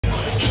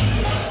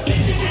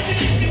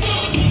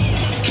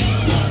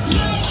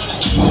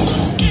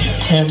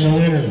And the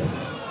winner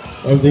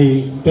of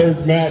the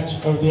third match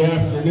of the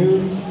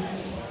afternoon,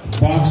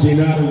 boxing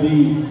out of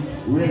the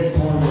red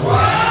corner.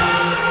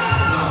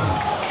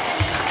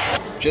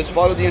 Just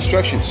follow the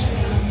instructions.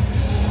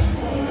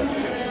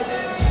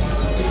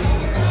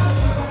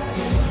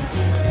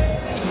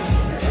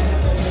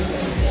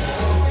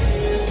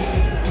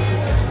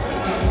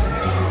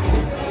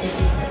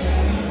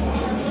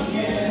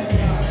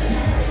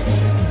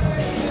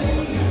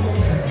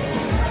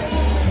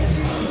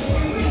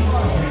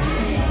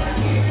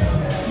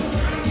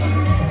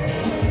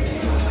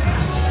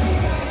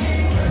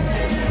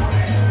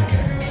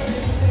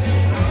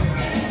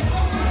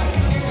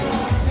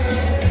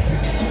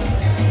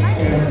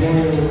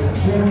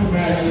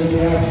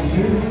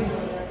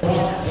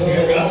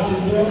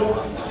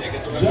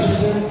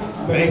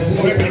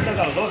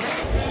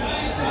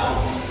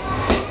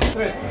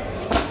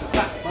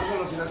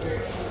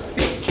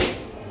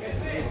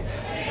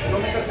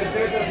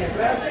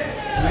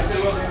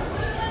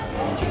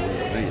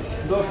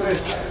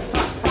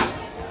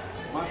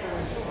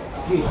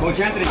 Coach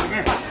Anthony, come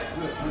here.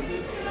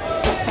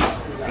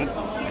 Good.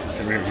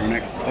 Stay right here. You're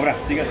next. Ahora,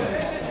 sigue.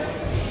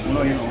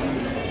 Uno y uno.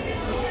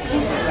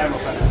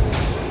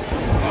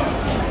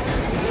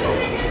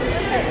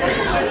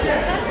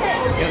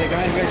 Yeah, the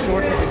guy in red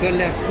shorts has a good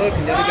left hook,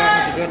 and the other guy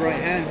has a good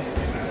right hand.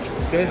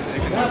 It's good.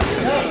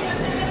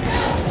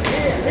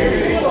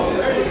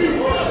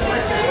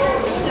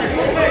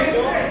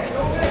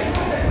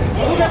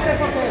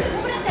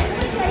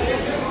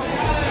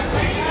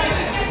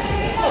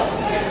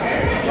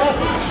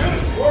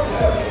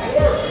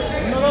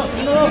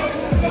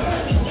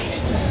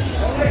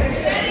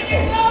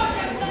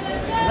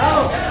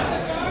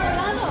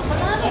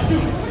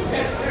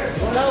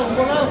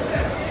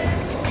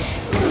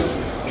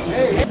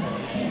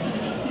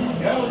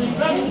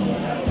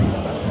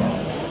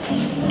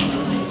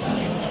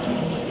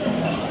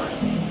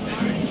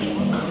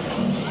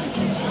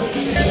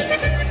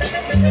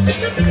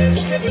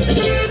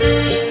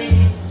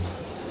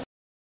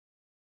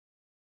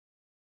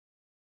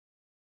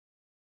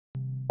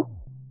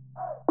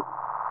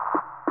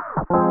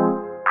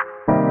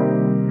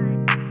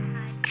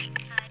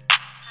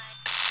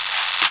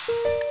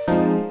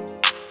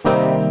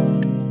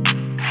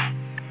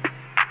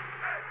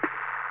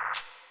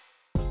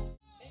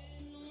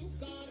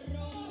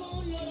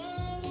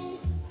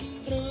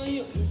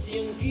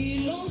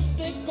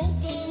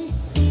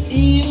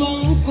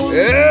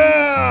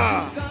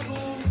 Yeah!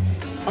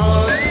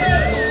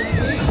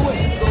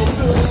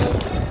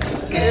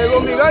 ¡Llegó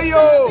mi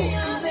gallo!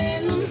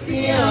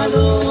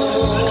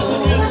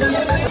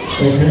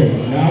 Okay,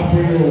 now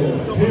for your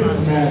fifth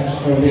match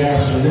of the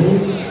afternoon.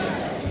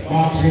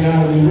 Boxing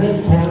out of the red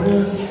corner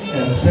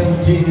at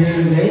 17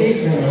 years of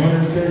age and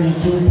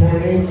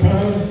 132.8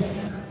 pounds.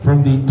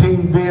 From the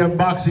Team Villa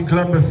Boxing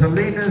Club of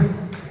Salinas,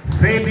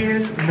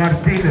 Fabian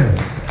Martinez.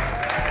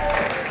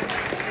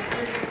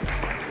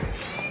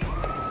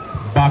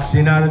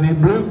 Boxing out of the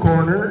blue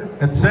corner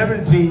at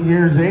 17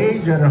 years of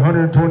age at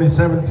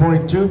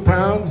 127.2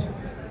 pounds.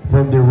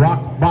 From the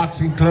Rock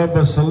Boxing Club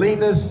of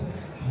Salinas,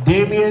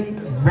 Damian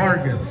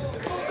Vargas.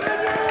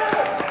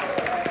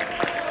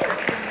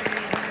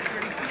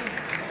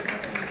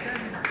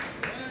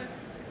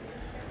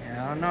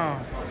 Yeah, I don't know.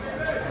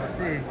 Let's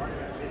see.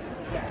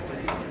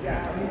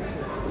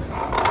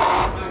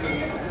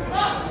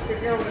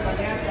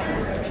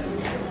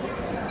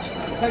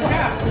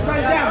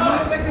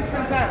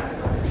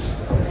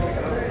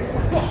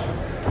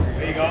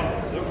 There you go.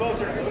 Look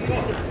closer. Look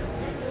closer.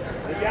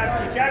 Look at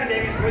it,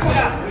 David. Push it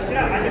out. Push it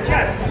out. On the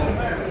chest.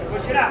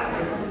 Push it out.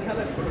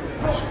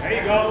 There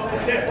you go.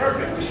 That's it.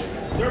 Perfect.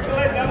 Circle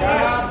it. Double it.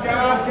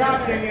 Job,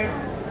 Damian.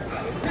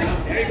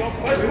 There you go.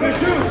 Push it.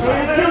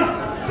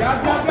 Job.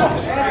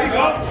 There you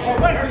go.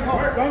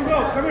 Don't go.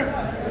 Come here.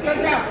 Who's got a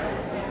jab?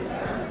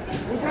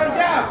 Who's got a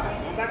jab?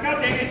 Go back out,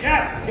 David.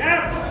 Jab.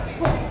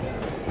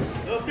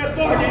 Little step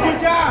forward, David.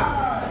 Good job.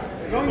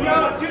 Don't Go go.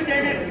 out two,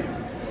 David.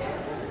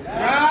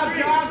 Job.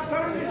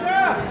 Start with the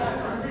job.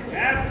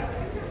 Jab.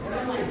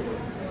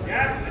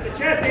 At the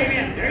chest,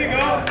 Damian. There you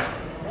go.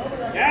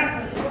 Jab.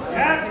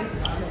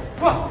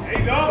 There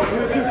you go.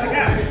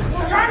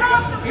 Turn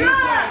off the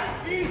fly.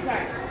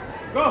 Inside.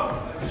 Go.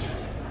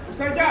 Who's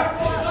got a jab?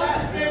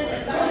 Jab. There you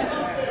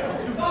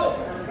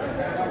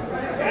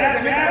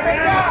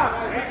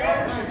go.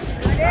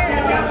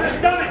 Jab to the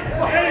stomach.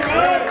 There you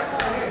go.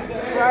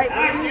 Right.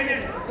 Nice,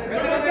 David. Go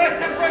to the chest.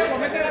 Go,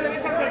 David.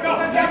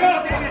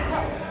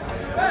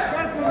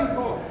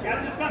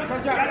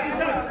 Jab to the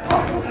stomach.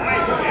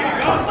 Nice.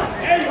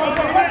 There you go. David.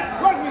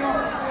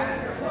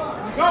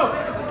 Go.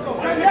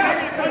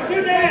 Go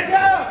two, David.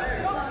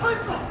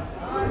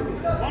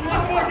 One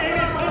more,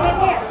 David. One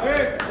more.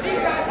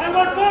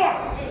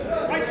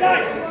 Right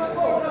side.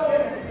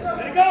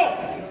 Let it go.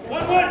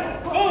 One.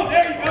 Oh,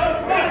 there you go.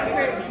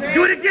 Nice.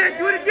 Do it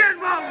again,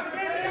 Mom.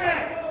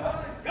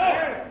 Go.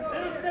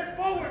 Little step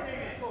forward,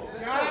 David.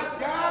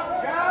 Job.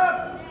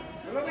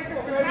 No lo dejes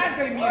quebrar,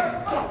 Damian.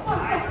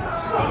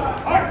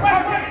 Hard,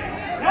 David.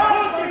 Now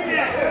hold it.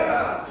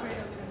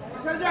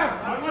 Who's got a jab?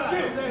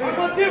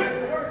 One,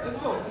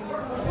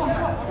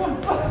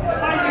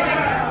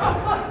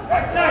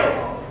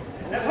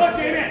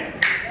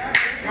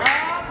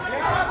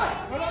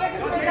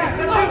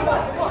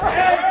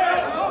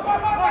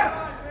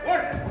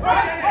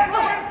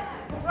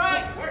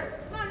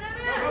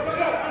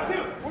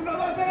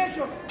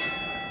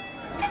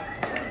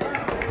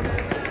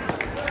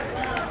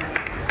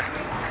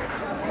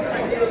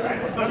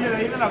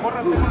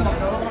 gorra tengo un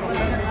marcador con los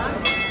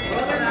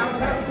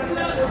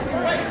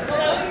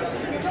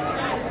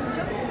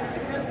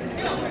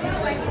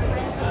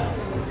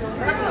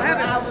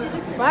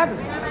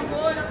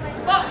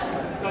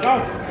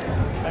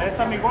ahí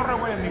está mi gorra,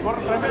 güey. Mi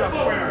gorra tráeme la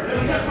gorra.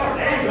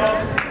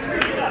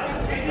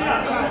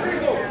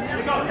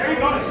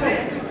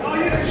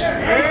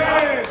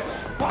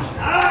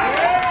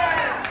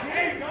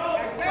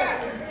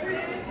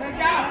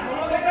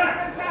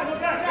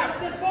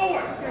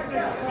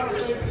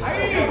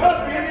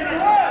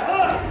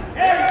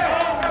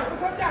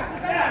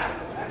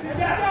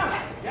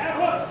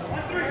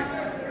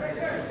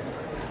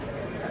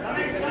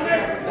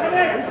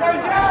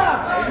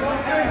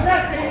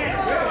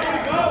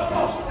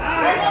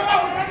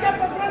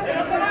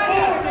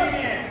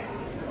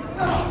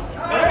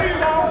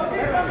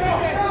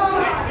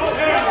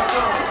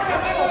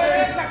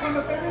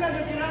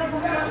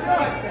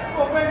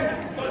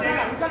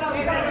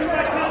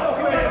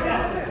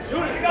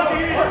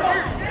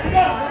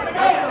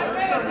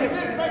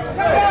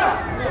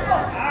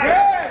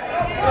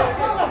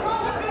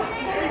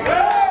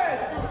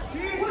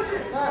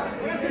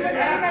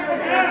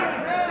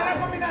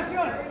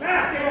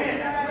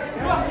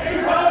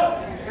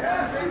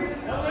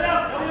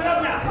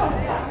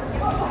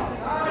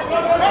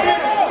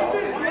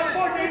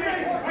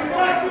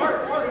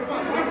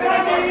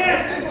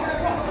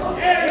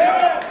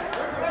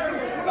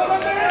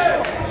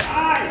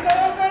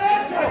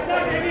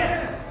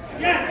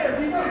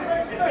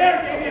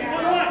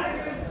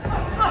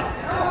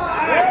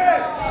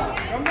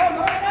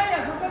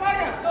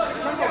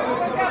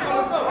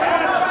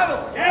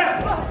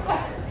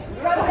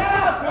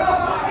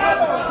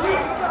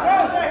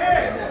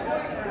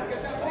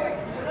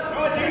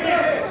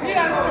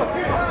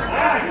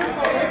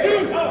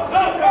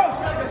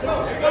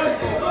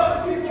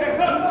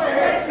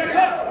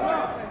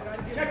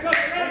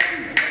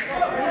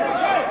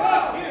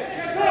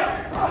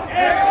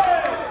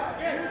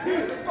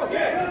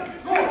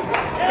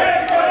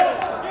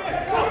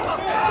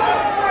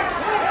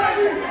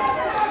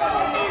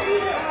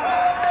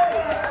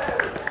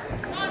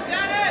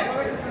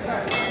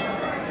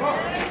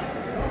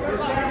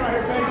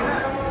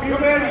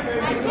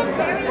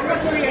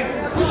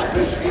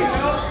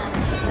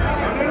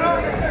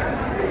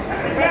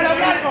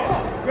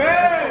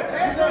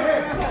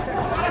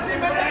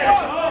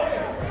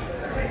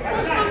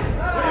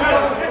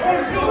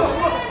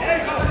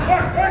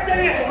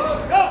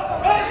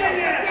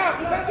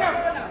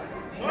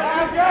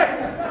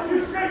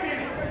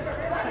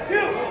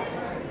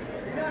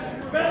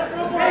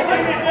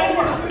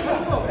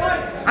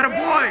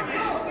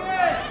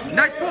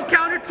 Nice pull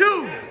counter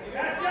 2.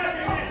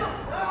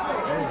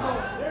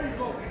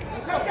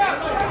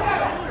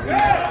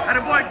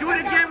 Attaboy, do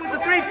it again with the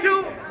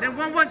 3-2, then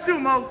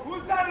 1-1-2, Mo.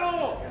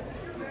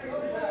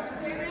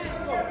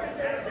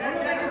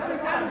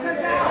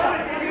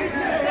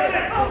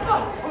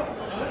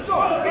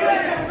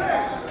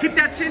 Keep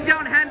that chin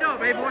down, hand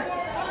up, eh, boy.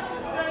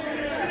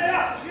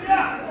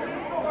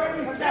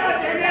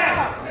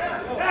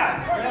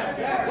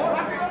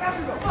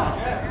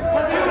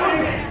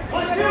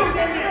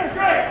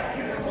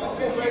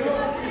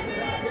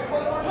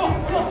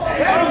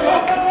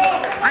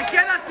 Ahí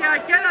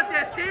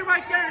quédate, stay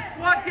right there and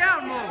squat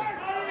down, Mo.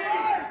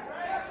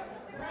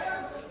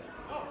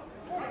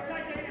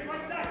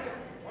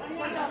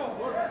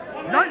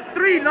 Lunge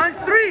 3, lunge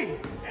 3.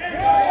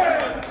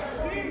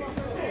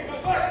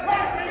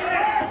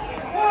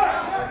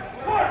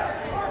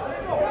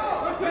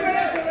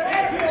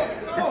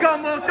 Let's go,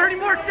 Mo. 30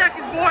 more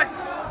seconds, boy.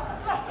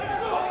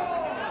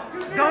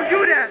 Don't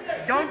do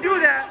that. Don't do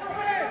that.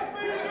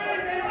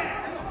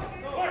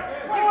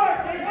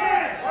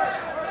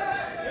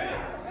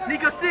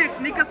 Sneak a 6,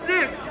 sneak a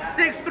 6.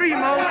 6-3,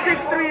 Mo.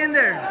 6-3 in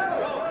there.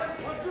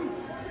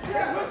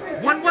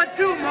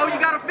 1-1-2, Mo. You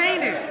gotta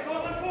feint it.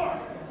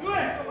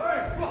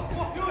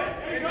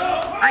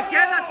 Ahí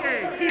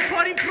quédate. Keep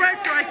putting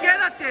pressure. Ahí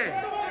quédate.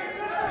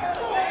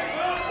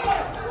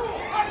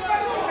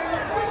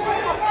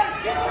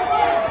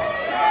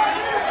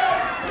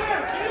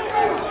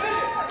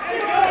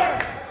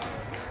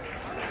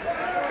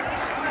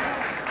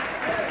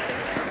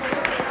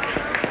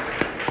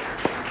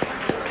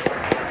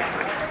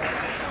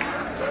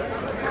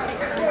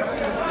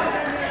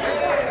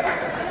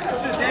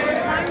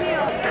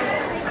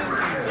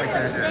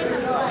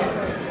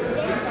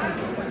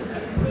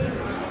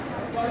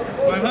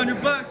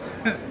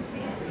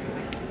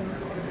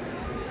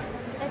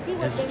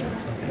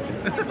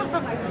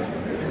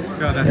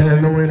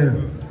 And the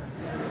winner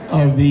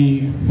of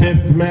the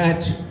 5th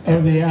match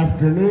of the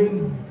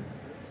afternoon,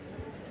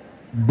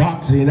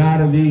 boxing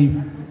out of the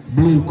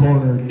blue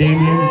corner,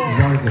 Damian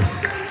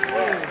Vargas.